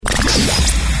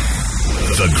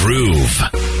The Groove.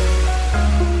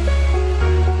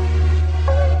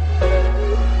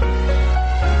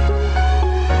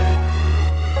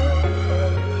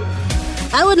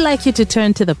 I would like you to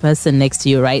turn to the person next to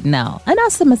you right now and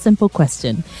ask them a simple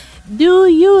question. Do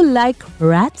you like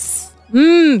rats?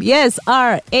 Yes,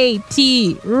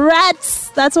 R-A-T, rats.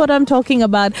 That's what I'm talking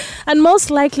about. And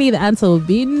most likely the answer will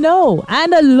be no.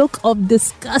 And a look of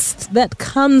disgust that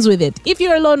comes with it. If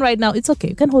you're alone right now, it's okay.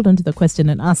 You can hold on to the question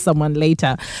and ask someone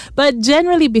later. But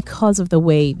generally because of the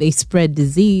way they spread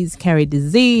disease, carry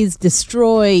disease,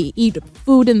 destroy, eat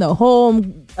food in the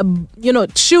home,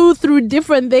 chew through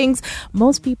different things,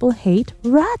 most people hate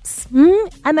rats.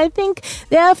 And I think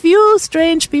there are a few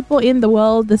strange people in the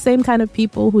world, the same kind of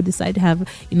people who decide to have,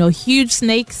 huge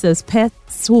snakes as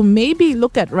pets, who maybe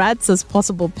look at rats as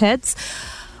possible pets.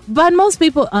 But most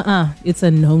people, it's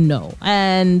a no-no.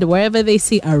 And wherever they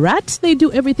see a rat, they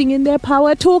do everything in their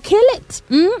power to kill it.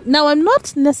 Now, I'm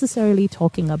not necessarily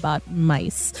talking about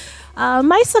mice.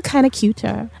 Mice are kind of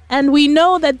cuter, and we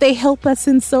know that they help us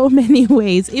in so many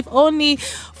ways, if only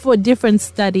for different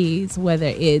studies, whether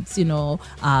it's,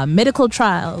 medical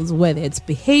trials, whether it's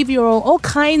behavioral, all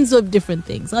kinds of different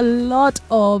things. A lot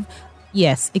of,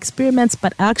 experiments,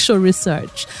 but actual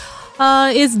research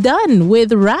is done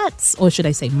with rats, or should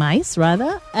I say mice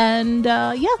rather, and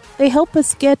they help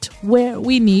us get where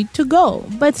we need to go.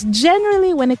 But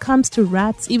generally when it comes to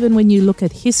rats, even when you look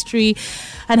at history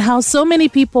and how so many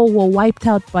people were wiped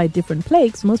out by different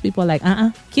plagues, most people are like,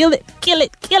 kill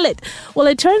it. Well,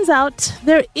 it turns out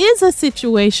there is a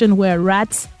situation where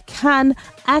rats can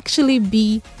actually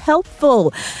be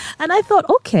helpful. And I thought,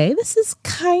 okay, this is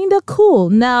kind of cool.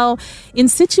 Now, in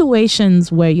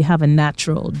situations where you have a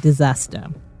natural disaster,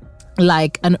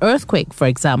 like an earthquake, for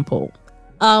example,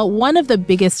 one of the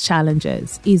biggest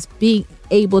challenges is being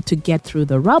able to get through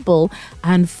the rubble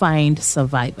and find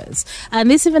survivors.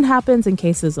 And this even happens in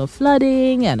cases of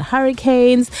flooding and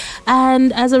hurricanes.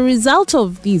 And as a result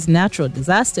of these natural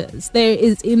disasters, there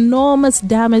is enormous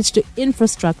damage to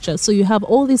infrastructure. So you have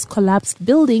all these collapsed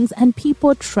buildings and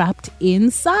people trapped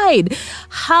inside.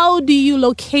 How do you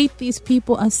locate these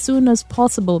people as soon as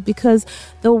possible? Because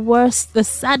the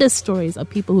saddest stories are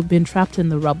people who've been trapped in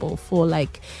the rubble for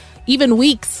even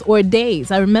weeks or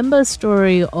days. I remember a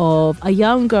story of a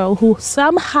young girl who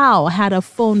somehow had a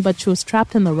phone, but she was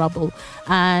trapped in the rubble,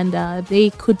 and they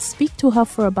could speak to her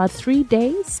for about 3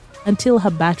 days until her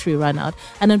battery ran out.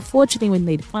 And unfortunately, when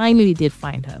they finally did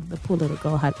find her, the poor little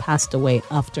girl had passed away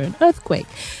after an earthquake.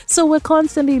 So we're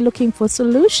constantly looking for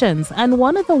solutions. And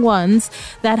one of the ones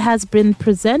that has been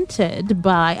presented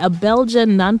by a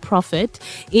Belgian nonprofit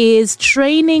is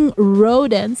training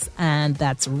rodents, and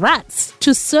that's rats,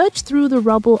 to search through the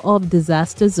rubble of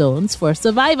disaster zones for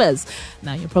survivors.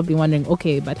 Now, you're probably wondering,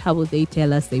 okay, but how will they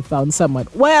tell us they found someone?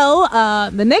 Well,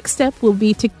 the next step will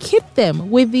be to kit them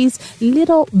with these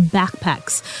little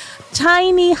backpacks,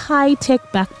 tiny high-tech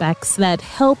backpacks that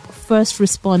help first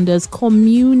responders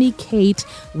communicate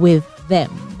with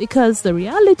them. Because the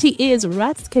reality is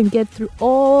rats can get through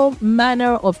all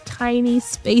manner of tiny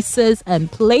spaces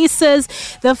and places.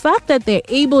 The fact that they're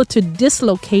able to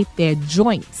dislocate their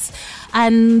joints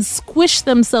and squish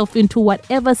themselves into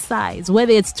whatever size,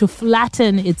 whether it's to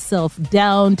flatten itself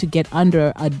down to get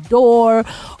under a door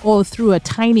or through a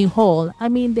tiny hole. I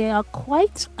mean, they are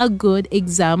quite a good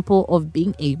example of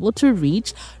being able to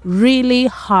reach really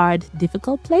hard,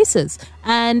 difficult places.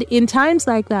 And in times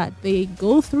like that, they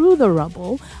go through the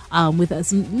rubble with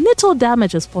as little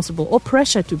damage as possible, or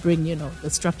pressure to bring, the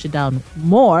structure down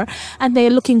more. And they're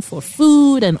looking for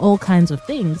food and all kinds of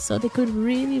things. So they could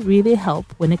really, really help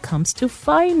when it comes to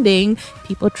finding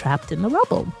people trapped in the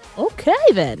rubble. Okay,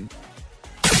 then.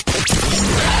 Ladies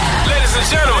and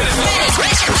gentlemen.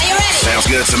 Are you ready? Sounds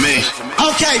good to me.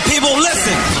 Okay, people,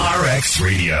 listen. RX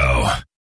Radio.